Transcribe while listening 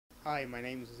Hi, my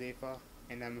name is Huzaifa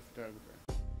and I'm a photographer.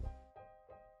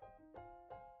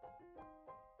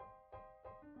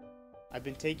 I've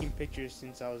been taking pictures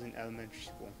since I was in elementary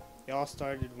school. It all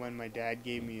started when my dad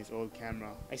gave me his old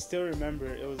camera. I still remember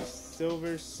it was a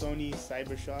silver Sony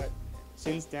Cybershot.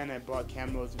 Since then I bought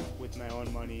cameras with my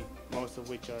own money, most of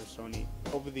which are Sony.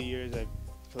 Over the years I've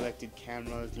collected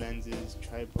cameras, lenses,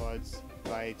 tripods,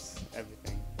 lights,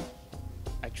 everything.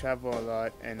 I travel a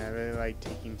lot and I really like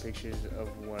taking pictures of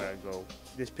where I go.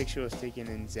 This picture was taken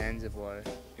in Zanzibar,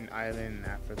 an island in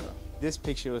Africa. This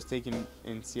picture was taken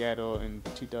in Seattle in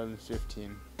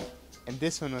 2015. And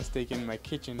this one was taken in my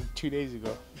kitchen 2 days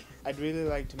ago. I'd really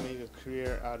like to make a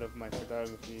career out of my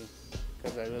photography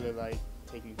because I really like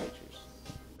taking pictures.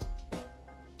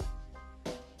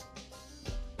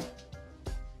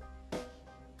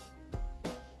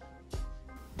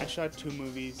 I shot 2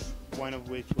 movies, one of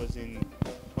which was in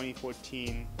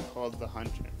 2014 called The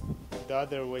Hunter, the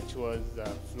other which was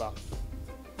Fluff.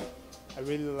 I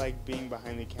really like being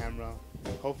behind the camera.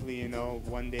 Hopefully,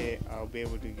 one day I'll be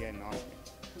able to get an Oscar.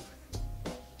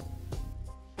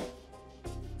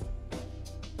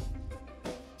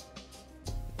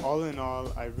 All in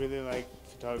all, I really like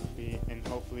photography and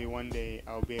hopefully one day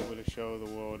I'll be able to show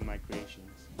the world my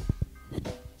creations.